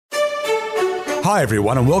Hi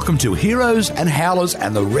everyone and welcome to Heroes and Howlers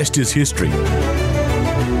and the Rest is History.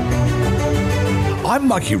 I'm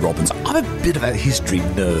Mikey Robbins. I'm a bit of a history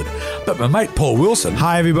nerd, but my mate Paul Wilson...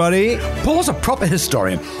 Hi everybody. Paul's a proper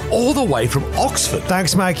historian, all the way from Oxford.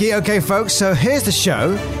 Thanks Mikey. Okay folks, so here's the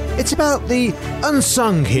show. It's about the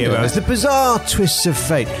unsung heroes, the bizarre twists of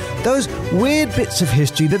fate, those weird bits of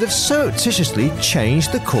history that have surreptitiously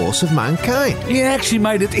changed the course of mankind. Yeah, actually,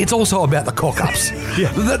 mate, it's also about the cock-ups.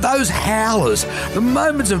 Those howlers, the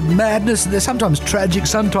moments of madness, they're sometimes tragic,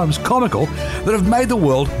 sometimes comical, that have made the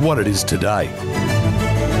world what it is today.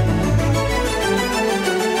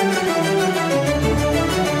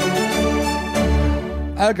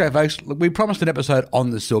 Okay, folks, look, we promised an episode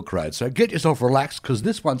on the Silk Road, so get yourself relaxed, because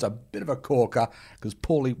this one's a bit of a corker, because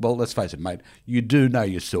Paulie, well, let's face it, mate, you do know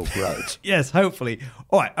your Silk Roads. Yes, hopefully.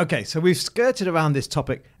 All right, okay, so we've skirted around this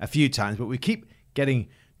topic a few times, but we keep getting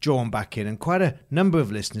drawn back in, and quite a number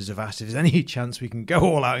of listeners have asked if there's any chance we can go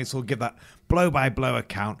all out and sort of give that blow-by-blow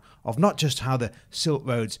account of not just how the Silk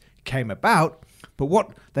Roads came about, but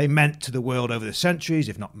what they meant to the world over the centuries,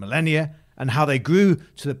 if not millennia, and how they grew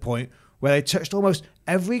to the point where they touched almost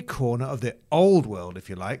every corner of the old world, if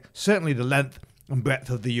you like, certainly the length and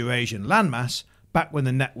breadth of the Eurasian landmass, back when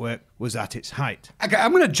the network was at its height. Okay,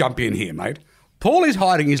 I'm going to jump in here, mate. Paul is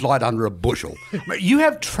hiding his light under a bushel. You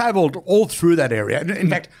have travelled all through that area, in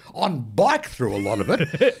fact, on bike through a lot of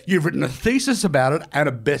it. You've written a thesis about it and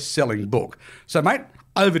a best-selling book. So, mate,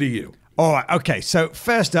 over to you. All right, okay, so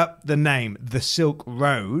first up, the name, the Silk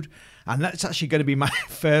Road. And that's actually going to be my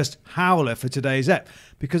first howler for today's ep.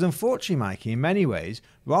 Because unfortunately, Mikey, in many ways,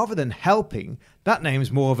 rather than helping, that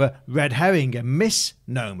name's more of a red herring, a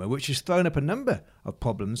misnomer, which has thrown up a number of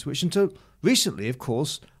problems, which until recently, of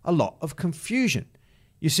course, a lot of confusion.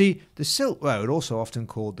 You see, the Silk Road, also often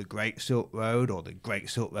called the Great Silk Road or the Great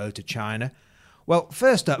Silk Road to China. Well,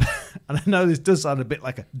 first up, and I know this does sound a bit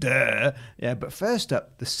like a duh, yeah, but first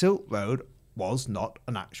up, the Silk Road was not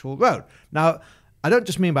an actual road. Now, I don't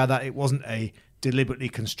just mean by that it wasn't a deliberately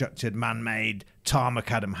constructed, man-made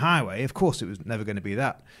tar-macadam highway. Of course, it was never going to be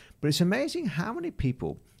that. But it's amazing how many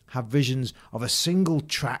people have visions of a single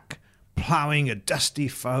track ploughing a dusty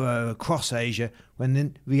furrow across Asia, when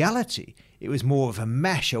in reality it was more of a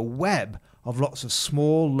mesh, a web of lots of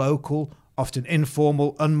small, local, often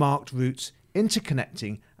informal, unmarked routes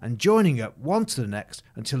interconnecting and joining up one to the next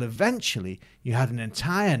until eventually you had an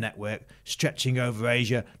entire network stretching over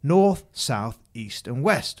Asia, north, south, east and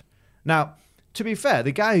west. Now, to be fair,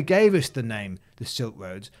 the guy who gave us the name the Silk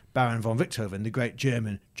Roads, Baron von Richthofen, the great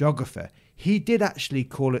German geographer, he did actually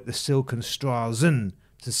call it the Silkenstraßen,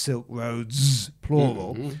 the Silk Roads,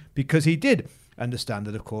 plural, because he did understand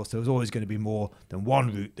that, of course, there was always going to be more than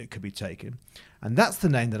one route that could be taken. And that's the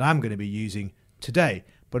name that I'm going to be using today.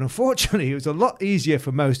 But unfortunately, it was a lot easier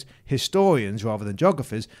for most historians, rather than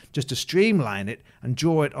geographers, just to streamline it and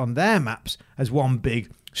draw it on their maps as one big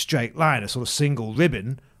straight line, a sort of single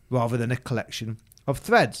ribbon, rather than a collection of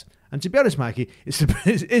threads. And to be honest, Mikey, it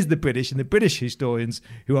is the British and the British historians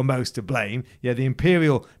who are most to blame. Yeah, the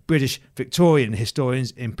imperial British Victorian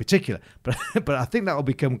historians in particular. But I think that will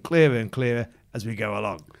become clearer and clearer as we go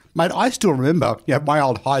along. Mate, I still remember my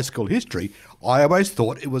old high school history. I always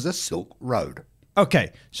thought it was a Silk Road.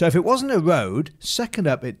 Okay, so if it wasn't a road, second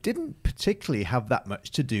up, it didn't particularly have that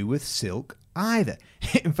much to do with silk either.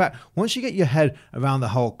 In fact, once you get your head around the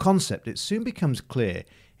whole concept, it soon becomes clear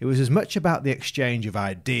it was as much about the exchange of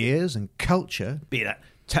ideas and culture, be that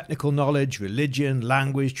technical knowledge, religion,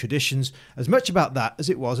 language, traditions, as much about that as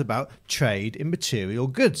it was about trade in material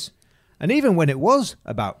goods. And even when it was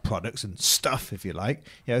about products and stuff, if you like,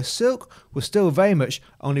 silk was still very much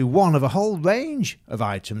only one of a whole range of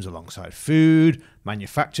items alongside food,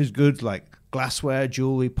 manufactured goods like glassware,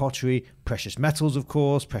 jewellery, pottery, precious metals, of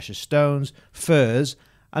course, precious stones, furs,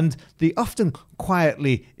 and the often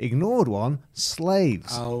quietly ignored one,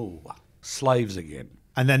 slaves. Oh, slaves again.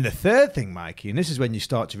 And then the third thing, Mikey, and this is when you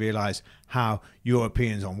start to realise how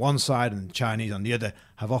Europeans on one side and Chinese on the other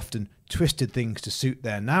have often twisted things to suit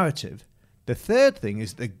their narrative. The third thing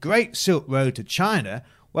is the Great Silk Road to China.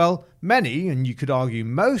 Well, many, and you could argue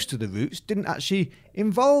most of the routes didn't actually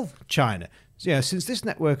involve China. So, since this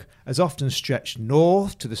network has often stretched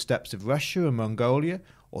north to the steppes of Russia and Mongolia,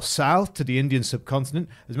 or south to the Indian subcontinent,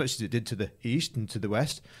 as much as it did to the east and to the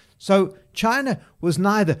west. So China was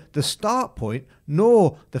neither the start point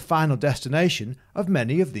nor the final destination of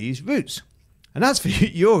many of these routes. And as for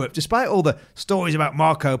Europe, despite all the stories about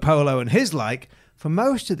Marco Polo and his like, for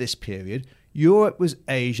most of this period, Europe was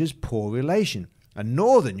Asia's poor relation. And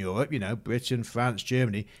Northern Europe, Britain, France,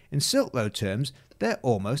 Germany, in Silk Road terms, they're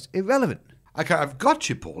almost irrelevant. Okay, I've got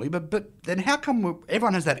you, Paulie, but then how come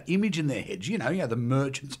everyone has that image in their heads? You know, the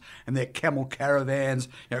merchants and their camel caravans,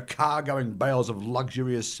 cargoing bales of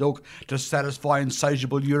luxurious silk to satisfy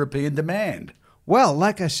insatiable European demand. Well,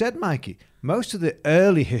 like I said, Mikey, most of the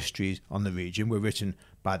early histories on the region were written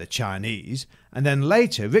by the Chinese, and then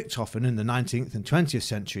later Richthofen in the 19th and 20th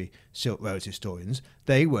century Silk Road historians,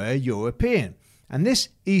 they were European. And this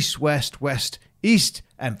east-west, west-east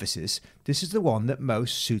emphasis, this is the one that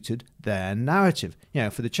most suited their narrative.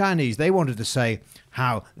 For the Chinese, they wanted to say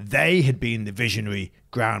how they had been the visionary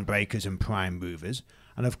groundbreakers and prime movers.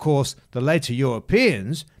 And of course, the later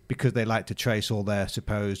Europeans, because they like to trace all their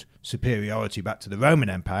supposed superiority back to the Roman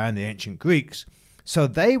Empire and the ancient Greeks, so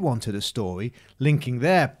they wanted a story linking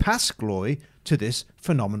their past glory to this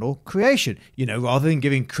phenomenal creation, rather than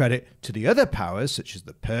giving credit to the other powers, such as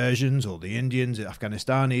the Persians or the Indians, the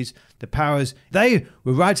Afghanistanis, the powers, they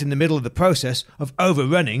were right in the middle of the process of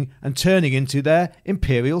overrunning and turning into their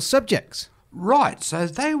imperial subjects. Right, so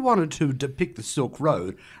they wanted to depict the Silk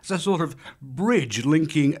Road as a sort of bridge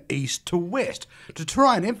linking east to west, to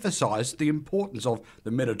try and emphasise the importance of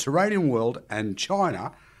the Mediterranean world and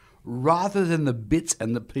China, rather than the bits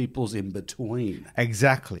and the peoples in between.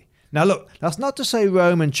 Exactly. Now look, that's not to say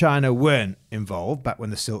Rome and China weren't involved back when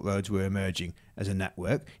the Silk Roads were emerging as a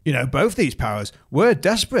network. Both these powers were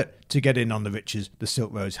desperate to get in on the riches the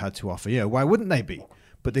Silk Roads had to offer. Why wouldn't they be?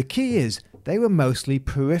 But the key is they were mostly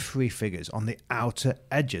periphery figures on the outer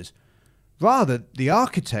edges. Rather, the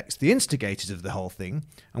architects, the instigators of the whole thing,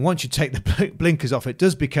 and once you take the blinkers off, it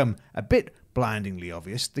does become a bit blindingly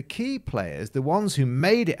obvious. The key players, the ones who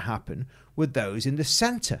made it happen, were those in the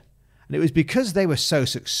centre. And it was because they were so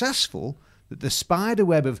successful that the spider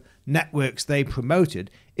web of networks they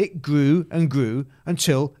promoted, it grew and grew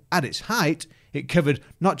until, at its height, it covered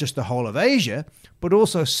not just the whole of Asia, but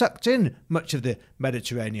also sucked in much of the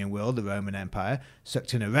Mediterranean world, the Roman Empire,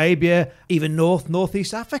 sucked in Arabia, even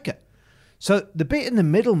northeast Africa. So the bit in the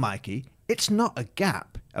middle, Mikey, it's not a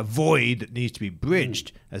gap, a void that needs to be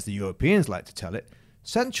bridged, as the Europeans like to tell it.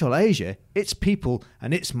 Central Asia, its people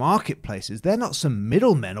and its marketplaces, they're not some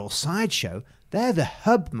middlemen or sideshow. They're the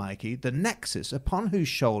hub, Mikey, the nexus upon whose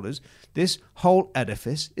shoulders this whole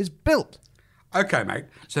edifice is built. Okay, mate,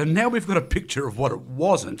 so now we've got a picture of what it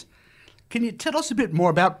wasn't. Can you tell us a bit more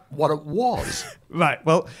about what it was? Right,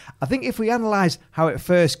 well, I think if we analyse how it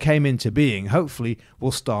first came into being, hopefully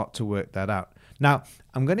we'll start to work that out. Now,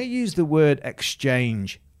 I'm going to use the word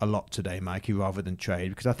exchange a lot today, Mikey, rather than trade,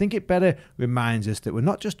 because I think it better reminds us that we're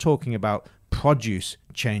not just talking about produce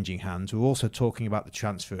changing hands, we're also talking about the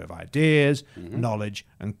transfer of ideas, knowledge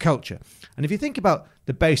and culture. And if you think about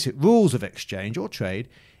the basic rules of exchange or trade,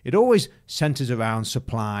 it always centres around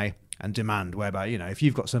supply and demand, whereby, if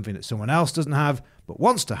you've got something that someone else doesn't have but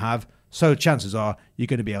wants to have, so chances are you're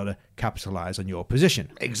going to be able to capitalise on your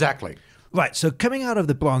position. Exactly. Right, so coming out of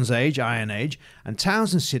the Bronze Age, Iron Age, and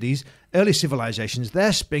towns and cities, early civilizations,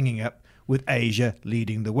 they're springing up with Asia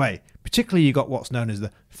leading the way. Particularly you got what's known as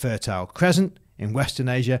the Fertile Crescent in Western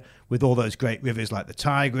Asia, with all those great rivers like the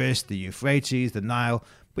Tigris, the Euphrates, the Nile.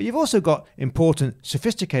 But you've also got important,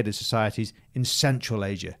 sophisticated societies in Central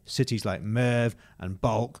Asia, cities like Merv and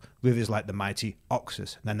Balkh, rivers like the mighty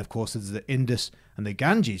Oxus. And then, of course, there's the Indus and the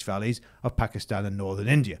Ganges valleys of Pakistan and northern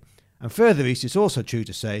India. And further east, it's also true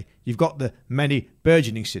to say you've got the many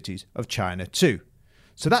burgeoning cities of China too.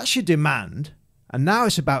 So that's your demand, and now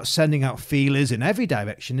it's about sending out feelers in every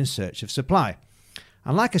direction in search of supply.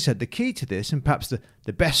 And like I said, the key to this, and perhaps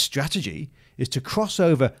the best strategy, is to cross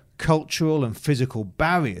over cultural and physical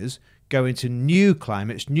barriers, go into new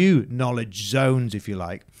climates, new knowledge zones, if you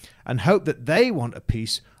like, and hope that they want a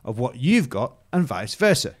piece of what you've got and vice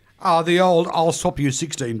versa. The old, I'll swap you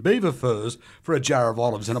 16 beaver furs for a jar of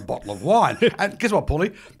olives and a bottle of wine. And guess what,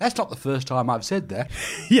 Paulie? That's not the first time I've said that.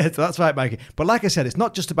 Yes, that's right, Mikey. But like I said, it's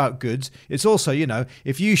not just about goods. It's also,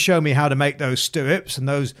 if you show me how to make those stirrups and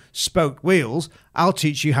those spoked wheels, I'll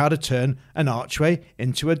teach you how to turn an archway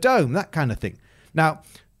into a dome, that kind of thing. Now,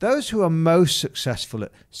 those who are most successful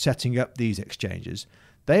at setting up these exchanges,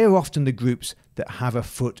 they are often the groups that have a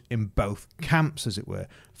foot in both camps, as it were.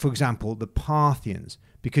 For example, the Parthians.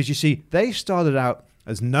 Because you see, they started out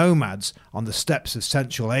as nomads on the steppes of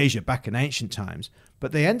Central Asia back in ancient times,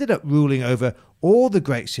 but they ended up ruling over all the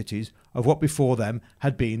great cities of what before them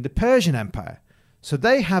had been the Persian Empire. So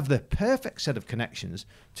they have the perfect set of connections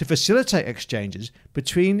to facilitate exchanges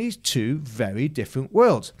between these two very different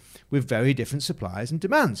worlds, with very different supplies and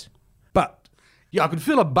demands. But yeah, I can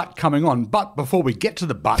feel a but coming on, but before we get to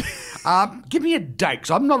the but, give me a date,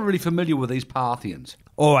 because I'm not really familiar with these Parthians.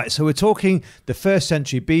 All right, so we're talking the 1st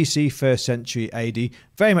century BC, 1st century AD,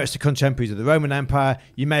 very much the contemporaries of the Roman Empire.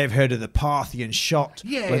 You may have heard of the Parthian shot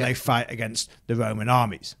when they fight against the Roman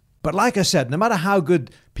armies. But like I said, no matter how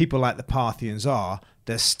good people like the Parthians are,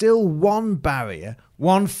 there's still one barrier,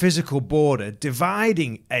 one physical border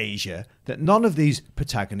dividing Asia that none of these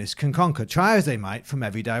protagonists can conquer, try as they might from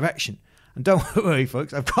every direction. And don't worry,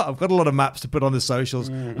 folks, I've got a lot of maps to put on the socials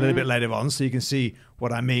a little bit later on so you can see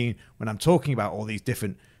what I mean when I'm talking about all these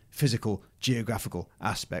different physical, geographical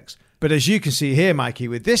aspects. But as you can see here, Mikey,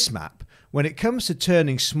 with this map, when it comes to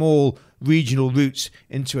turning small regional routes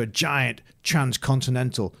into a giant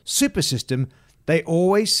transcontinental supersystem, they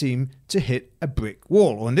always seem to hit a brick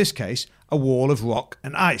wall, or in this case, a wall of rock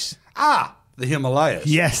and ice. Ah, the Himalayas.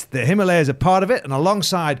 Yes, the Himalayas are part of it, and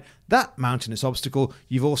alongside that mountainous obstacle,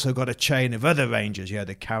 you've also got a chain of other ranges. You have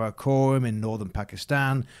the Karakoram in northern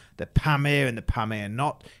Pakistan, the Pamir and the Pamir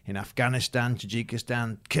Knot in Afghanistan,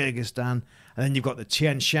 Tajikistan, Kyrgyzstan, and then you've got the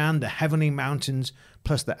Tian Shan, the Heavenly Mountains,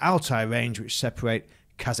 plus the Altai Range, which separate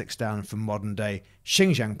Kazakhstan from modern-day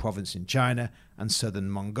Xinjiang province in China and southern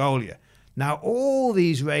Mongolia. Now, all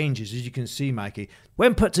these ranges, as you can see, Mikey,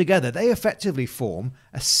 when put together, they effectively form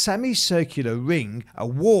a semicircular ring, a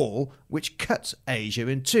wall, which cuts Asia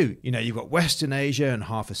in two. You know, you've got Western Asia and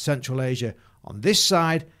half of Central Asia on this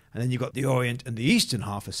side, and then you've got the Orient and the Eastern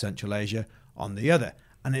half of Central Asia on the other.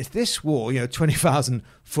 And it's this wall, 20,000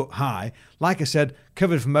 foot high, like I said,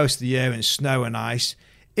 covered for most of the year in snow and ice.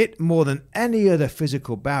 It, more than any other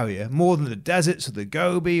physical barrier, more than the deserts of the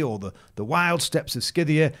Gobi or the wild steppes of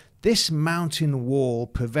Scythia, this mountain wall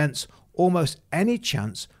prevents almost any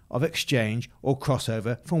chance of exchange or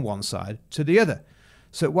crossover from one side to the other.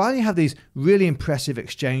 So while you have these really impressive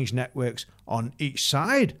exchange networks on each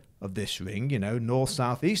side of this ring, north,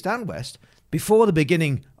 south, east and west, before the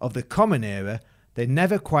beginning of the Common Era, they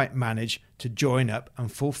never quite manage to join up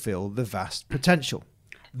and fulfill the vast potential.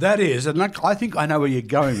 That is, and I think I know where you're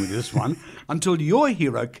going with this one, until your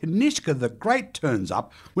hero Kanishka the Great turns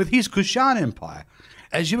up with his Kushan Empire,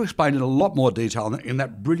 as you explained in a lot more detail in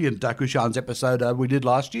that brilliant Kushans episode we did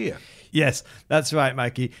last year. Yes, that's right,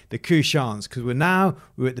 Mikey, the Kushans, because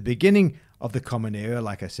we're at the beginning of the Common Era,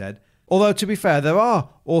 like I said. Although, to be fair, there are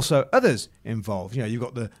also others involved. You've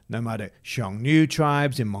got the nomadic Xiongnu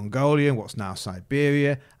tribes in Mongolia and what's now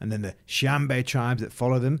Siberia, and then the Xianbei tribes that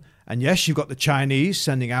follow them. And yes, you've got the Chinese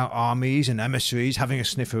sending out armies and emissaries, having a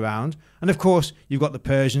sniff around. And of course, you've got the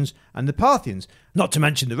Persians and the Parthians. Not to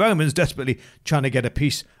mention the Romans desperately trying to get a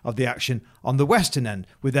piece of the action on the western end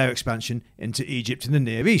with their expansion into Egypt and the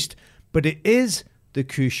Near East. But it is the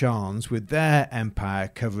Kushans with their empire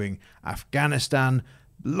covering Afghanistan,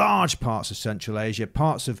 large parts of Central Asia,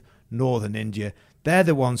 parts of northern India. They're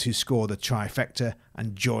the ones who score the trifecta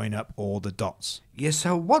and join up all the dots. Yes,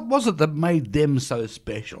 so what was it that made them so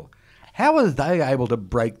special? How were they able to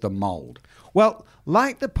break the mould? Well,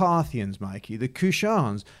 like the Parthians, Mikey, the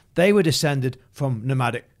Kushans, they were descended from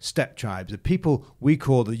nomadic steppe tribes, the people we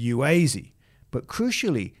call the Uazi. But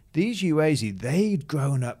crucially, these Uazi, they'd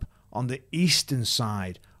grown up on the eastern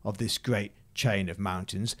side of this great chain of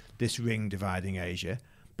mountains, this ring dividing Asia.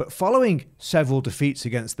 But following several defeats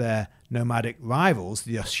against their nomadic rivals,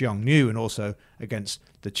 the Xiongnu, and also against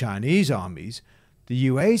the Chinese armies, the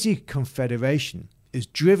Uazi Confederation is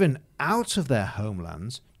driven out of their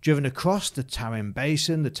homelands, driven across the Tarim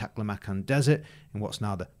Basin, the Taklamakan Desert, in what's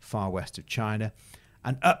now the far west of China,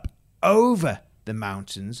 and up over the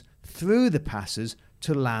mountains, through the passes,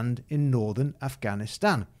 to land in northern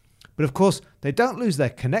Afghanistan. But of course, they don't lose their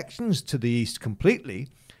connections to the east completely,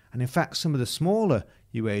 and in fact, some of the smaller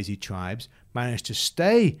Uazi tribes manage to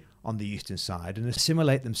stay on the eastern side and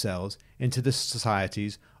assimilate themselves into the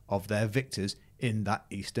societies of their victors in that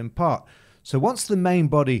eastern part. So once the main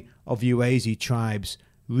body of Uazi tribes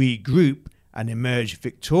regroup and emerge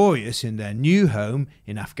victorious in their new home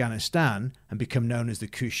in Afghanistan and become known as the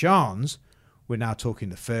Kushans, we're now talking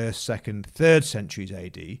the 1st, 2nd, 3rd centuries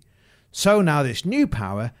AD, so now this new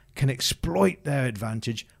power can exploit their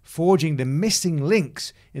advantage, forging the missing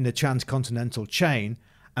links in the transcontinental chain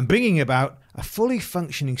and bringing about a fully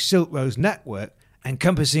functioning Silk Road network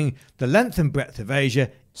encompassing the length and breadth of Asia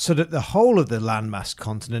so that the whole of the landmass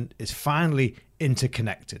continent is finally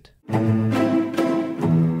interconnected.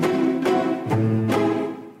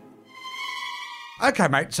 Okay,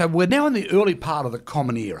 mate, so we're now in the early part of the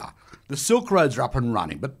Common Era. The Silk Roads are up and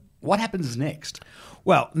running, but what happens next?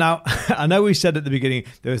 Well, now, I know we said at the beginning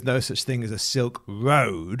there was no such thing as a Silk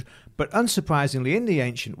Road, but unsurprisingly, in the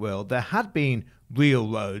ancient world, there had been real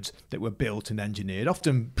roads that were built and engineered,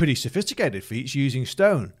 often pretty sophisticated feats using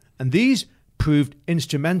stone. And these proved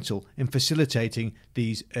instrumental in facilitating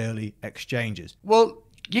these early exchanges. Well,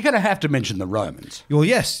 You're going to have to mention the Romans. Well,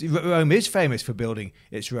 yes, Rome is famous for building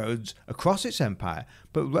its roads across its empire,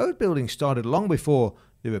 but road building started long before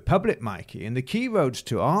the Republic, Mikey, and the key roads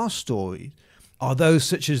to our story are those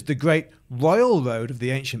such as the Great Royal Road of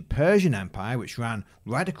the ancient Persian Empire, which ran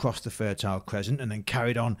right across the Fertile Crescent and then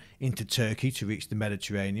carried on into Turkey to reach the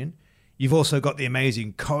Mediterranean. You've also got the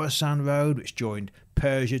amazing Khorasan Road, which joined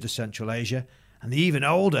Persia to Central Asia, and the even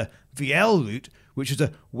older VL route, which was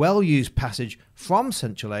a well-used passage from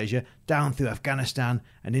Central Asia down through Afghanistan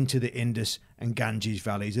and into the Indus and Ganges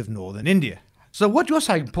valleys of northern India. So what you're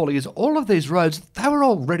saying, Paulie, is all of these roads, they were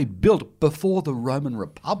already built before the Roman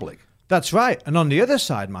Republic. That's right. And on the other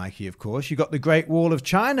side, Mikey, of course, you've got the Great Wall of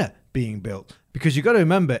China being built, because you've got to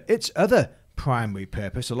remember its other primary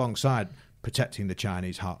purpose, alongside protecting the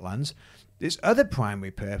Chinese heartlands, its other primary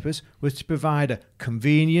purpose was to provide a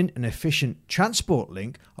convenient and efficient transport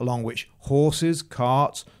link along which horses,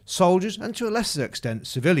 carts, soldiers, and to a lesser extent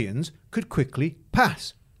civilians could quickly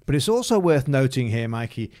pass. But it's also worth noting here,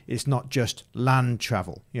 Mikey, it's not just land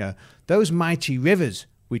travel. Those mighty rivers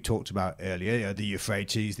we talked about earlier, the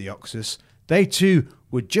Euphrates, the Oxus, they too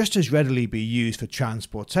would just as readily be used for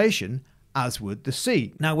transportation as would the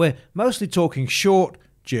sea. Now, we're mostly talking short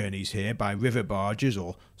journeys here by river barges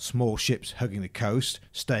or small ships hugging the coast,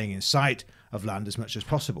 staying in sight of land as much as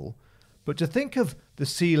possible. But to think of the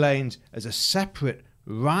sea lanes as a separate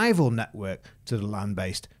rival network to the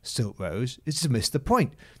land-based Silk Roads is to miss the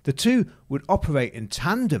point. The two would operate in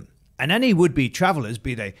tandem, and any would-be travellers,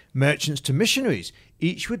 be they merchants to missionaries,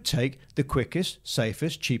 each would take the quickest,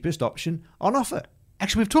 safest, cheapest option on offer.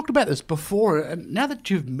 Actually, we've talked about this before, and now that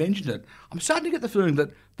you've mentioned it, I'm starting to get the feeling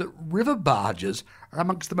that river barges are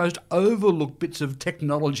amongst the most overlooked bits of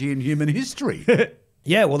technology in human history.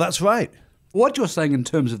 Yeah, well, that's right. What you're saying in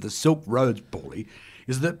terms of the Silk Roads, Paulie,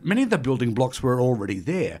 is that many of the building blocks were already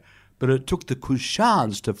there, but it took the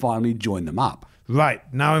Kushans to finally join them up.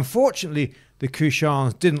 Right. Now, unfortunately, the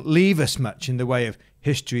Kushans didn't leave us much in the way of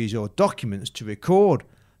histories or documents to record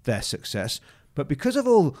their success, but because of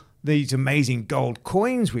all these amazing gold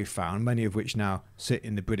coins we've found, many of which now sit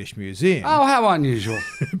in the British Museum. Oh, how unusual.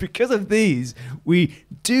 Because of these, we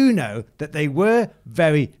do know that they were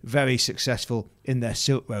very, very successful in their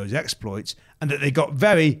Silk Road exploits and that they got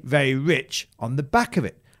very, very rich on the back of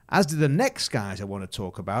it. As do the next guys I want to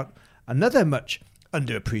talk about, another much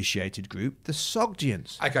underappreciated group, the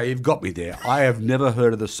Sogdians. Okay, you've got me there. I have never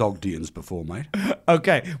heard of the Sogdians before, mate.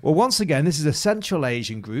 Okay, well, once again, this is a Central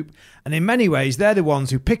Asian group, and in many ways, they're the ones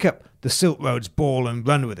who pick up the Silk Road's ball and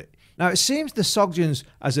run with it. Now, it seems the Sogdians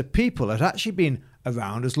as a people had actually been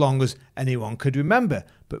around as long as anyone could remember,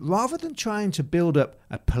 but rather than trying to build up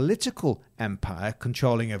a political empire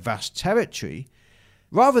controlling a vast territory,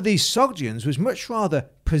 rather these Sogdians was much rather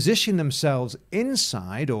position themselves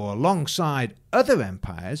inside or alongside other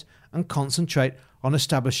empires and concentrate on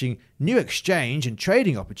establishing new exchange and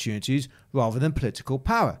trading opportunities rather than political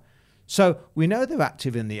power. So we know they're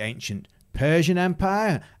active in the ancient Persian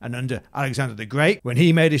Empire, and under Alexander the Great, when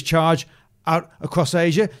he made his charge out across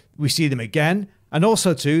Asia, we see them again. And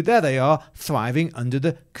also too, there they are, thriving under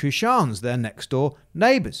the Kushans, their next door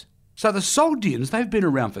neighbours. So the Sogdians, they've been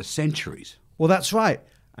around for centuries. Well, that's right.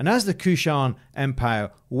 And as the Kushan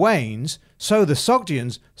Empire wanes, so the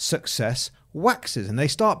Sogdians' success waxes, and they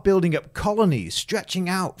start building up colonies stretching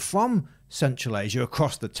out from Central Asia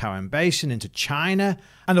across the Tarim Basin into China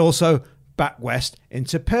and also back west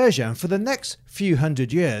into Persia. And for the next few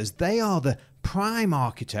hundred years, they are the prime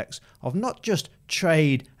architects of not just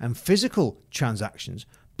trade and physical transactions,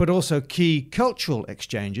 but also key cultural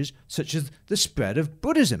exchanges such as the spread of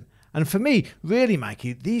Buddhism. And for me, really,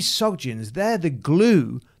 Mikey, these Sogdians, they're the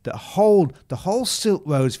glue that hold the whole Silk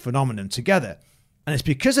Roads phenomenon together. And it's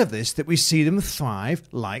because of this that we see them thrive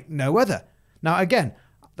like no other. Now, again,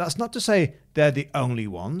 that's not to say they're the only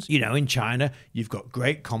ones. In China, you've got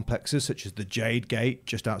great complexes such as the Jade Gate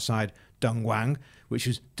just outside Dongguan, which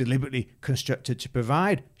was deliberately constructed to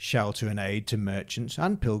provide shelter and aid to merchants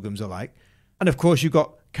and pilgrims alike. And of course, you've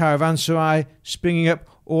got caravanserai springing up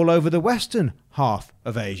all over the western half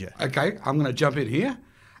of Asia. Okay, I'm going to jump in here.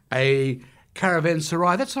 A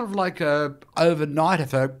caravanserai, that's sort of like a overnighter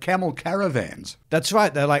for camel caravans. That's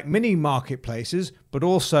right, they're like mini marketplaces, but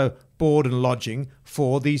also board and lodging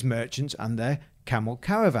for these merchants and their camel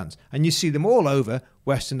caravans. And you see them all over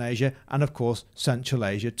Western Asia and, of course, Central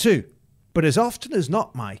Asia too. But as often as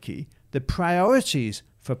not, Mikey, the priorities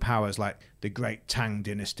for powers like the Great Tang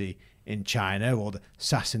Dynasty in China or the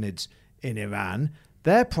Sassanids in Iran,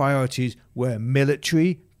 their priorities were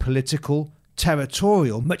military, political,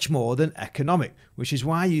 territorial, much more than economic, which is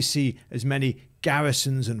why you see as many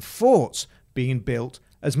garrisons and forts being built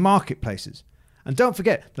as marketplaces. And don't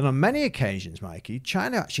forget that on many occasions, Mikey,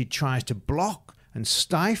 China actually tries to block and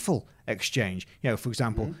stifle exchange. For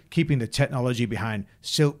example, keeping the technology behind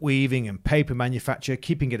silk weaving and paper manufacture,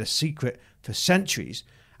 keeping it a secret for centuries,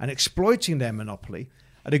 and exploiting their monopoly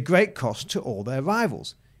at a great cost to all their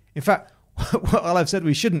rivals. In fact, while I've said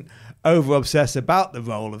we shouldn't over-obsess about the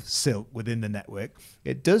role of silk within the network,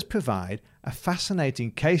 it does provide a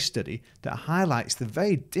fascinating case study that highlights the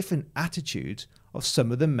very different attitudes of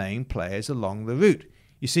some of the main players along the route.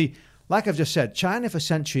 You see, like I've just said, China for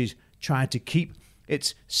centuries tried to keep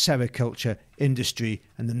its sericulture industry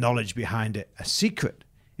and the knowledge behind it a secret.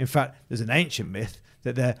 In fact, there's an ancient myth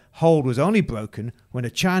that their hold was only broken when a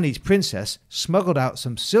Chinese princess smuggled out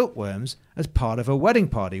some silkworms as part of her wedding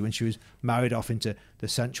party when she was married off into the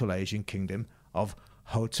Central Asian kingdom of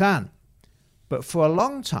Khotan. But for a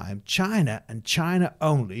long time, China and China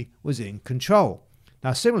only was in control.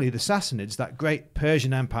 Now, similarly, the Sassanids, that great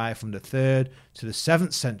Persian empire from the 3rd to the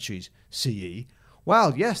 7th centuries CE,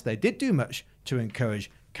 while, yes, they did do much to encourage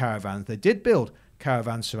caravans, they did build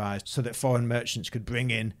caravanserais so that foreign merchants could bring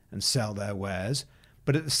in and sell their wares.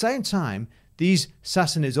 But at the same time, these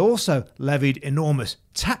Sassanids also levied enormous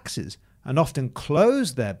taxes and often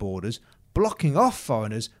closed their borders, blocking off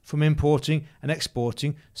foreigners from importing and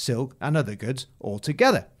exporting silk and other goods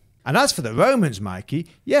altogether. And as for the Romans, Mikey,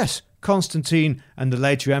 yes, Constantine and the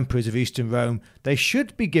later emperors of Eastern Rome, they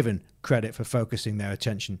should be given credit for focusing their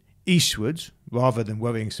attention eastwards, rather than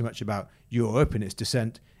worrying so much about Europe and its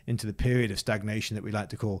descent into the period of stagnation that we like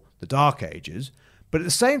to call the Dark Ages. But at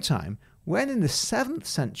the same time, when in the 7th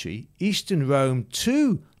century, Eastern Rome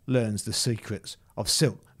too learns the secrets of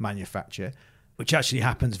silk manufacture, which actually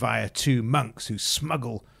happens via 2 monks who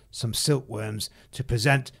smuggle some silkworms to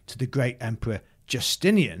present to the great emperor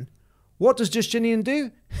Justinian, what does Justinian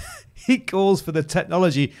do? He calls for the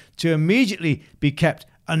technology to immediately be kept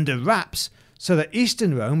under wraps so that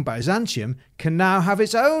Eastern Rome, Byzantium, can now have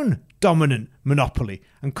its own dominant monopoly,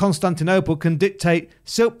 and Constantinople can dictate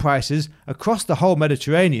silk prices across the whole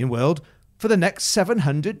Mediterranean world for the next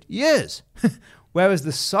 700 years. Whereas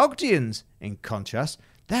the Sogdians, in contrast,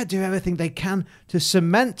 they do everything they can to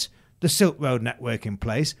cement the Silk Road network in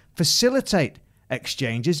place, facilitate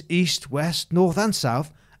exchanges east, west, north and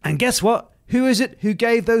south. And guess what? Who is it who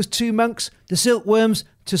gave those 2 monks the silkworms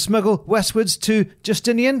to smuggle westwards to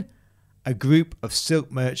Justinian? A group of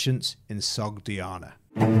silk merchants in Sogdiana.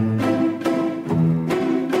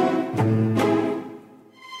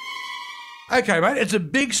 Okay, mate, it's a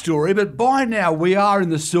big story, but by now we are in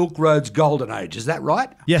the Silk Road's golden age. Is that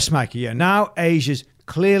right? Yes, Mikey. Yeah. Now Asia's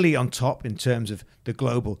clearly on top in terms of the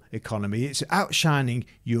global economy. It's outshining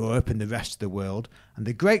Europe and the rest of the world. And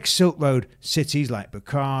the great Silk Road cities like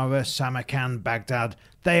Bukhara, Samarkand, Baghdad,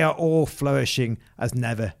 they are all flourishing as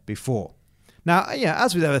never before. Now,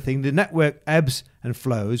 as with everything, the network ebbs and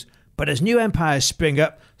flows, but as new empires spring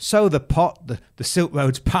up, so the pot, the Silk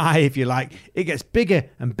Road's pie, if you like, it gets bigger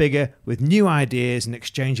and bigger with new ideas and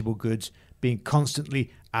exchangeable goods being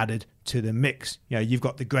constantly added to the mix. You've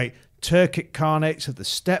got the great Turkic Khanates of the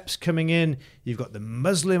steppes coming in, you've got the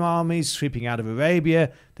Muslim armies sweeping out of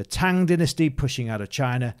Arabia, the Tang dynasty pushing out of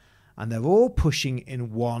China, and they're all pushing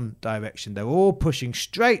in one direction. They're all pushing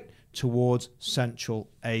straight towards Central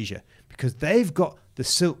Asia because they've got the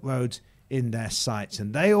Silk Roads in their sights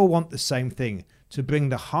and they all want the same thing, to bring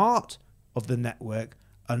the heart of the network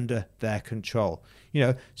under their control.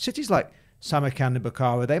 Cities like Samarkand and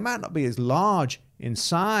Bukhara, they might not be as large in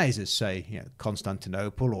size as, say,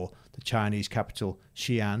 Constantinople or the Chinese capital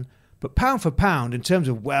Xi'an, but pound for pound, in terms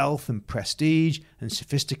of wealth and prestige and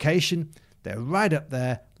sophistication, they're right up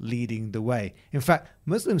there leading the way. In fact,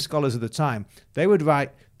 Muslim scholars of the time, they would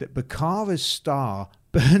write that Bukhara's star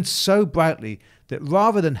burned so brightly that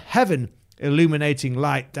rather than heaven illuminating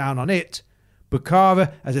light down on it,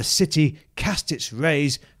 Bukhara as a city cast its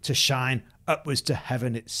rays to shine upwards to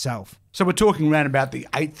heaven itself. So we're talking around about the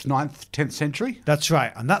 8th, 9th, 10th century? That's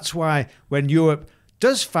right. And that's why when Europe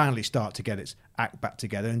does finally start to get its act back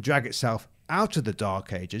together and drag itself out of the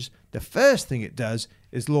Dark Ages, the first thing it does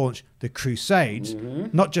is launch the Crusades,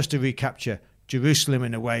 not just to recapture Jerusalem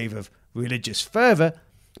in a wave of religious fervour,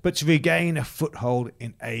 but to regain a foothold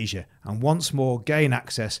in Asia and once more gain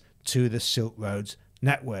access to the Silk Roads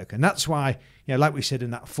network. And that's why, like we said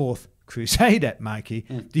in that 4th Crusade, Mikey,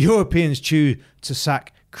 the Europeans choose to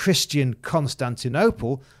sack Christian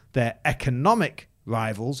Constantinople, their economic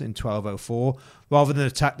rivals, in 1204, rather than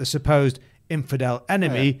attack the supposed infidel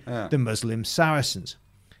enemy, the Muslim Saracens.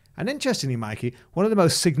 And interestingly, Mikey, one of the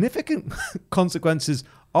most significant consequences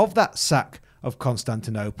of that sack of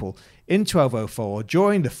Constantinople in 1204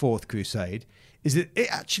 during the 4th Crusade is that it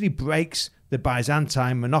actually breaks the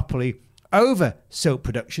Byzantine monopoly over silk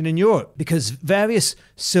production in Europe, because various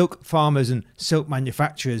silk farmers and silk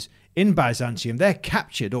manufacturers in Byzantium, they're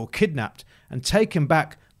captured or kidnapped and taken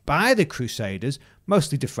back by the Crusaders,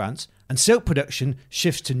 mostly to France, and silk production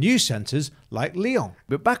shifts to new centres like Lyon.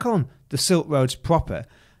 But back on the Silk Roads proper,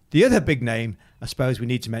 the other big name I suppose we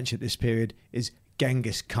need to mention at this period is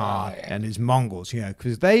Genghis Khan and his Mongols,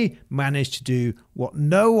 because they managed to do what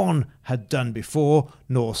no one had done before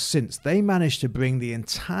nor since. They managed to bring the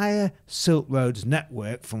entire Silk Roads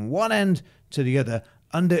network from one end to the other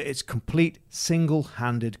under its complete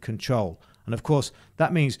single-handed control. And of course,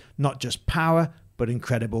 that means not just power, but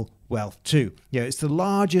incredible wealth too. It's the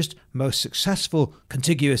largest, most successful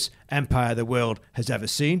contiguous empire the world has ever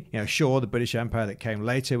seen. Sure, the British Empire that came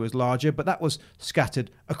later was larger, but that was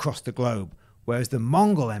scattered across the globe. Whereas the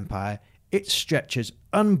Mongol Empire, it stretches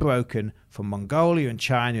unbroken from Mongolia and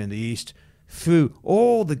China in the east through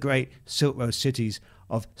all the great Silk Road cities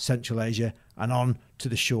of Central Asia and on to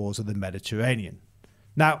the shores of the Mediterranean.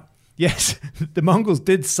 Now, yes, the Mongols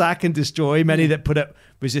did sack and destroy many that put up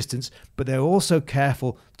resistance, but they're also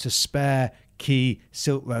careful to spare key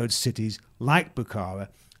Silk Road cities like Bukhara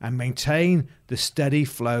and maintain the steady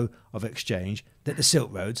flow of exchange that the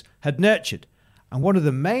Silk Roads had nurtured. And one of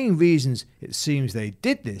the main reasons it seems they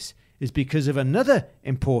did this is because of another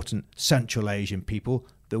important Central Asian people,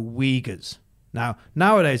 the Uyghurs. Now,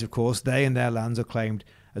 nowadays, of course, they and their lands are claimed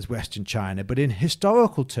as Western China, but in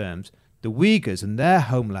historical terms, the Uyghurs and their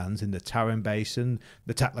homelands in the Tarim Basin,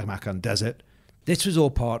 the Taklamakan Desert, this was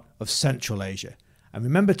all part of Central Asia. And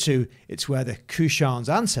remember too, it's where the Kushan's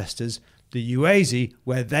ancestors, the Yuezhi,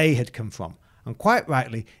 where they had come from. And quite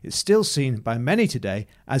rightly, it's still seen by many today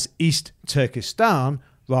as East Turkestan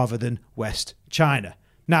rather than West China.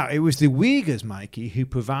 Now, it was the Uyghurs, Mikey, who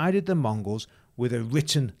provided the Mongols with a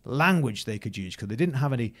written language they could use, because they didn't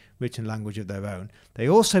have any written language of their own. They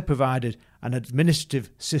also provided an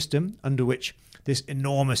administrative system under which this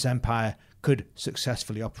enormous empire could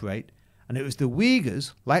successfully operate. And it was the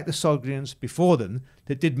Uyghurs, like the Sogdians before them,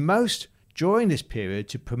 that did most during this period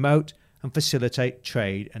to promote and facilitate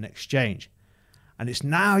trade and exchange. And it's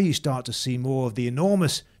now you start to see more of the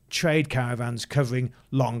enormous trade caravans covering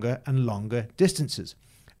longer and longer distances.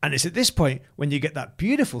 And it's at this point when you get that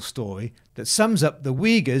beautiful story that sums up the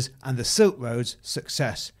Uyghurs and the Silk Road's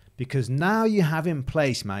success. Because now you have in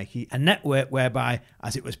place, Mikey, a network whereby,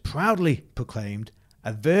 as it was proudly proclaimed,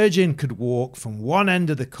 a virgin could walk from one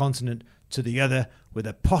end of the continent to the other with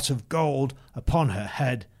a pot of gold upon her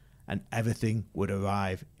head, and everything would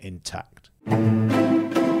arrive intact.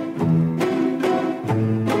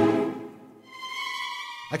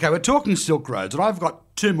 Okay, we're talking Silk Roads, and I've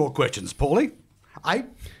got two more questions, Paulie. A,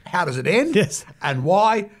 how does it end? Yes. And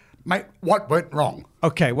why, mate, what went wrong?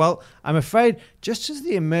 Okay, well, I'm afraid just as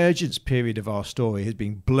the emergence period of our story has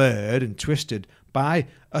been blurred and twisted by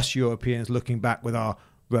us Europeans looking back with our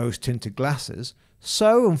rose-tinted glasses,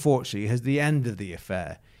 so unfortunately has the end of the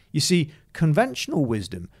affair. You see, conventional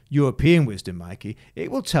wisdom, European wisdom, Mikey,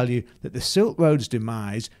 it will tell you that the Silk Road's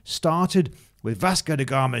demise started with Vasco da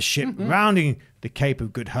Gama's ship rounding the Cape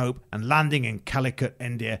of Good Hope and landing in Calicut,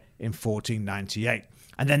 India in 1498.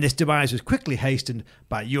 And then this demise was quickly hastened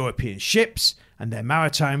by European ships and their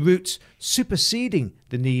maritime routes, superseding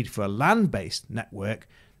the need for a land-based network,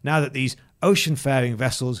 now that these ocean-faring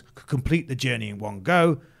vessels could complete the journey in one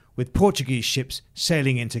go, with Portuguese ships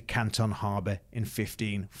sailing into Canton Harbour in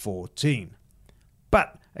 1514.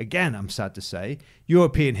 But again, I'm sad to say,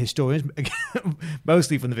 European historians,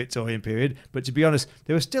 mostly from the Victorian period, but to be honest,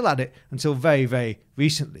 they were still at it until very, very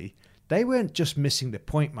recently. They weren't just missing the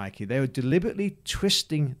point, Mikey. They were deliberately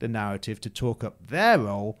twisting the narrative to talk up their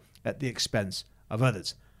role at the expense of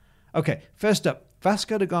others. Okay, first up,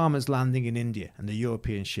 Vasco da Gama's landing in India and the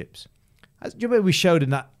European ships. As you remember we showed in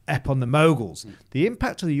that ep on the Moguls, the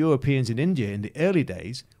impact of the Europeans in India in the early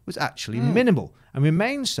days was actually minimal and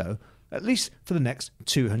remained so at least for the next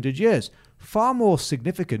 200 years. Far more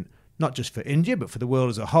significant, not just for India, but for the world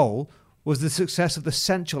as a whole, was the success of the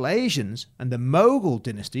Central Asians and the Mughal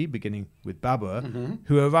dynasty, beginning with Babur,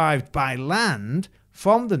 who arrived by land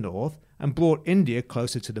from the north and brought India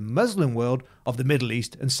closer to the Muslim world of the Middle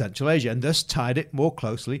East and Central Asia, and thus tied it more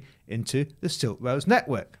closely into the Silk Roads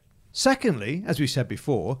network. Secondly, as we said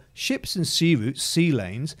before, ships and sea routes, sea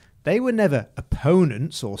lanes, they were never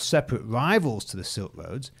opponents or separate rivals to the Silk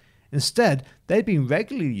Roads. Instead, they'd been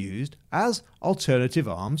regularly used as alternative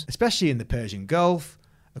arms, especially in the Persian Gulf,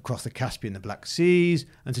 across the Caspian and the Black Seas,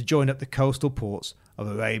 and to join up the coastal ports of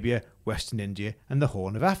Arabia, Western India, and the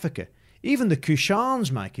Horn of Africa. Even the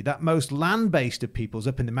Kushans, Mikey, that most land-based of peoples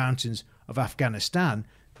up in the mountains of Afghanistan,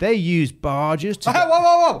 they used barges to...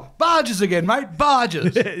 Whoa. Barges again, mate.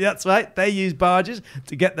 Barges. That's right. They used barges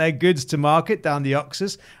to get their goods to market down the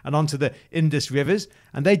Oxus and onto the Indus rivers.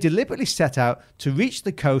 And they deliberately set out to reach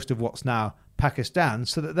the coast of what's now Pakistan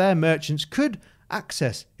so that their merchants could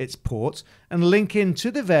access its ports and link into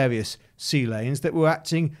the various sea lanes that were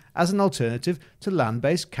acting as an alternative to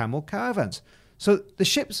land-based camel caravans. So the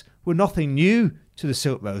ships were nothing new to the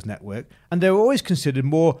Silk Road network, and they were always considered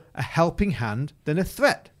more a helping hand than a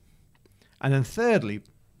threat. And then thirdly,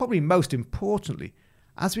 probably most importantly,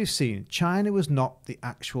 as we've seen, China was not the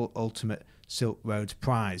actual ultimate Silk Road's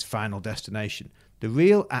prize, final destination. The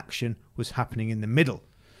real action was happening in the middle.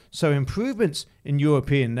 So improvements in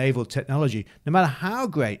European naval technology, no matter how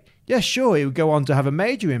great, yes, sure, it would go on to have a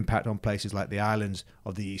major impact on places like the islands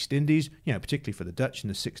of the East Indies, particularly for the Dutch in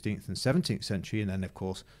the 16th and 17th century, and then, of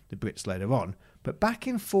course, the Brits later on. But back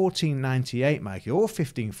in 1498, Mikey, or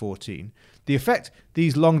 1514, the effect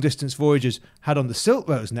these long-distance voyages had on the Silk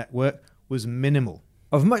Road's network was minimal.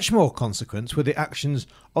 Of much more consequence were the actions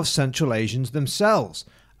of Central Asians themselves,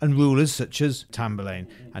 and rulers such as Tamerlane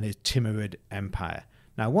and his Timurid Empire.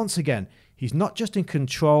 Now, once again, he's not just in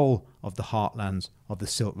control of the heartlands of the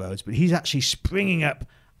Silk Roads, but he's actually springing up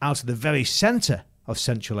out of the very centre of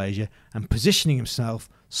Central Asia and positioning himself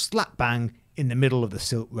slap bang in the middle of the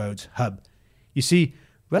Silk Road's hub. You see,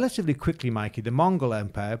 relatively quickly, Mikey, the Mongol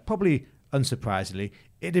Empire, probably unsurprisingly,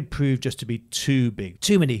 it had proved just to be too big,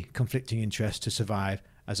 too many conflicting interests to survive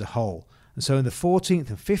as a whole. And so in the 14th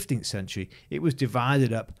and 15th century, it was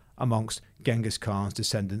divided up amongst Genghis Khan's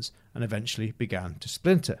descendants and eventually began to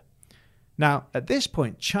splinter. Now, at this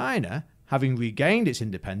point, China, having regained its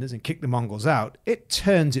independence and kicked the Mongols out, it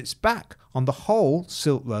turns its back on the whole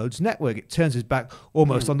Silk Road's network. It turns its back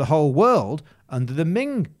almost on the whole world under the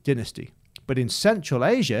Ming dynasty. But in Central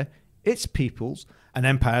Asia, its peoples and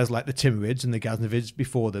empires like the Timurids and the Ghaznavids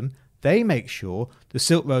before them, they make sure the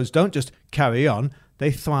Silk Roads don't just carry on,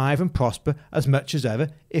 they thrive and prosper as much as ever,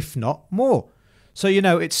 if not more. So,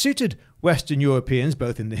 it suited Western Europeans,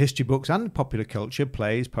 both in the history books and popular culture,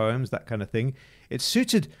 plays, poems, that kind of thing. It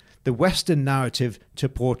suited the Western narrative to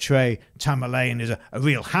portray Tamerlane as a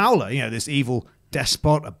real howler, this evil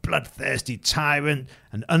despot, a bloodthirsty tyrant,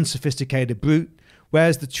 an unsophisticated brute.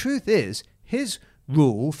 Whereas the truth is, his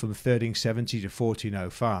rule from 1370 to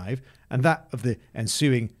 1405 and that of the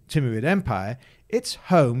ensuing Timurid Empire, it's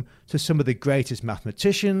home to some of the greatest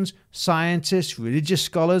mathematicians, scientists, religious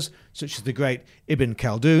scholars, such as the great Ibn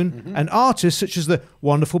Khaldun, and artists such as the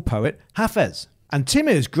wonderful poet Hafez. And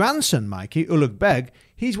Timir's grandson, Mikey, Ulugh Beg,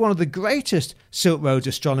 he's one of the greatest Silk Road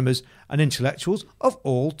astronomers and intellectuals of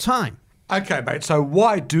all time. Okay, mate, so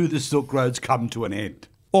why do the Silk Roads come to an end?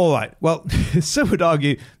 All right, well, some would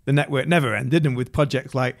argue the network never ended, and with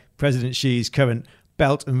projects like President Xi's current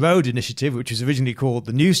Belt and Road Initiative, which was originally called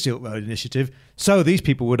the New Silk Road Initiative, so these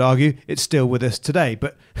people would argue it's still with us today.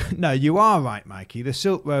 But no, you are right, Mikey. The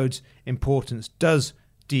Silk Road's importance does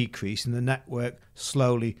decrease and the network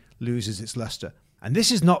slowly loses its lustre. And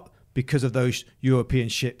this is not because of those European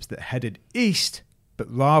ships that headed east,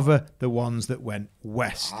 but rather the ones that went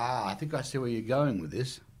west. I think I see where you're going with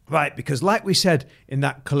this. Right, because like we said in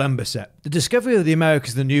that Columbus ep, the discovery of the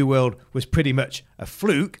Americas of the New World was pretty much a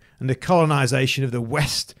fluke, and the colonisation of the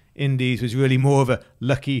West Indies was really more of a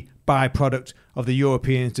lucky byproduct of the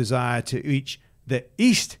Europeans' desire to reach the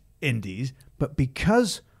East Indies. But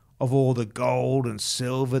because of all the gold and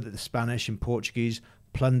silver that the Spanish and Portuguese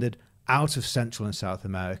plundered out of Central and South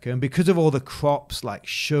America, and because of all the crops like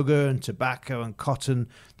sugar and tobacco and cotton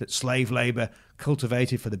that slave labour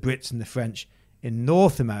cultivated for the Brits and the French in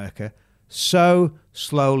North America, so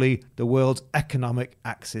slowly the world's economic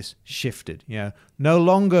axis shifted. No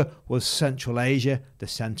longer was Central Asia the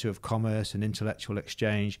centre of commerce and intellectual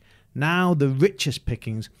exchange. Now the richest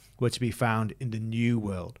pickings were to be found in the New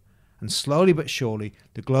World. And slowly but surely,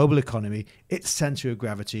 the global economy, its centre of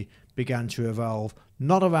gravity, began to revolve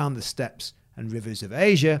not around the steppes and rivers of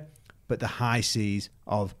Asia, but the high seas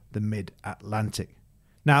of the mid-Atlantic.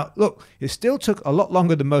 Now, look, it still took a lot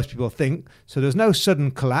longer than most people think, so there's no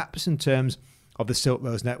sudden collapse in terms of the Silk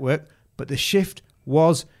Road network, but the shift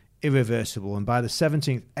was irreversible, and by the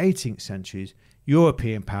 17th, 18th centuries,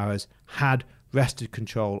 European powers had wrested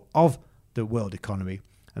control of the world economy,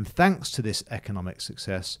 and thanks to this economic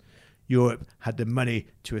success, Europe had the money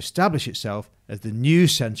to establish itself as the new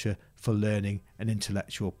centre for learning and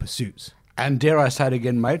intellectual pursuits. And dare I say it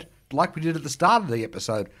again, mate, like we did at the start of the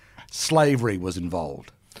episode, slavery was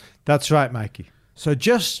involved. That's right, Mikey. So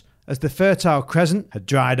just as the Fertile Crescent had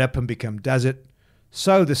dried up and become desert,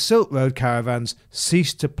 so the Silk Road caravans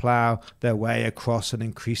ceased to plough their way across an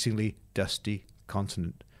increasingly dusty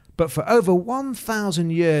continent. But for over 1,000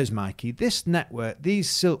 years, Mikey, this network, these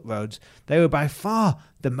Silk Roads, they were by far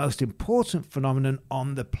the most important phenomenon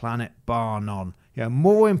on the planet, bar none.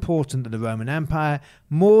 More important than the Roman Empire,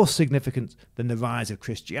 more significant than the rise of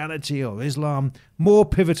Christianity or Islam, more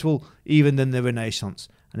pivotal even than the Renaissance.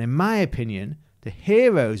 And in my opinion, the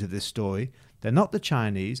heroes of this story, they're not the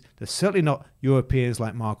Chinese, they're certainly not Europeans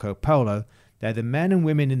like Marco Polo, they're the men and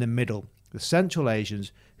women in the middle, the Central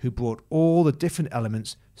Asians, who brought all the different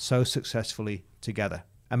elements so successfully together.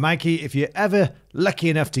 And Mikey, if you're ever lucky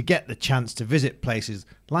enough to get the chance to visit places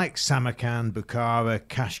like Samarkand, Bukhara,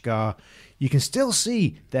 Kashgar, you can still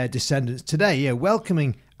see their descendants today,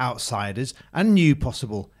 welcoming outsiders and new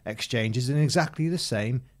possible exchanges in exactly the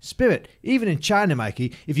same spirit. Even in China,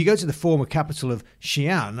 Mikey, if you go to the former capital of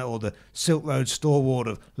Xi'an or the Silk Road stalwart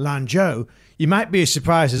of Lanzhou, you might be as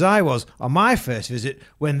surprised as I was on my first visit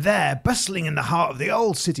when there, bustling in the heart of the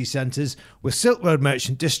old city centres, were Silk Road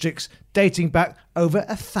merchant districts dating back over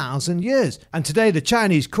 1,000 years. And today the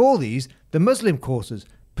Chinese call these the Muslim quarters,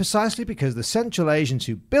 precisely because the Central Asians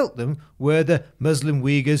who built them were the Muslim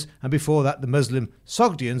Uyghurs, and before that the Muslim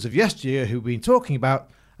Sogdians of yesteryear who've been talking about,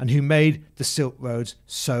 and who made the Silk Roads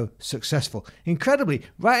so successful. Incredibly,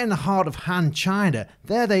 right in the heart of Han China,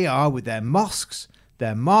 there they are with their mosques,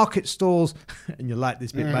 their market stalls, and you'll like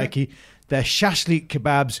this bit, Mikey, their shashlik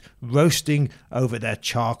kebabs roasting over their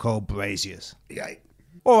charcoal braziers. Yeah.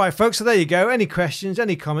 All right, folks, so there you go. Any questions,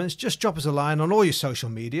 any comments, just drop us a line on all your social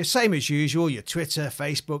media. Same as usual, your Twitter,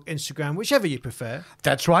 Facebook, Instagram, whichever you prefer.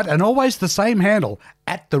 That's right, and always the same handle,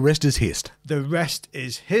 @TheRestIsHist. The Rest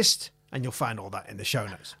is Hist, and you'll find all that in the show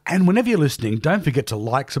notes. And whenever you're listening, don't forget to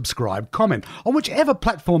like, subscribe, comment on whichever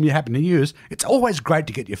platform you happen to use. It's always great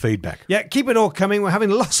to get your feedback. Yeah, keep it all coming. We're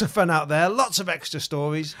having lots of fun out there, lots of extra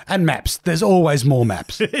stories. And maps. There's always more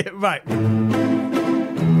maps. Right.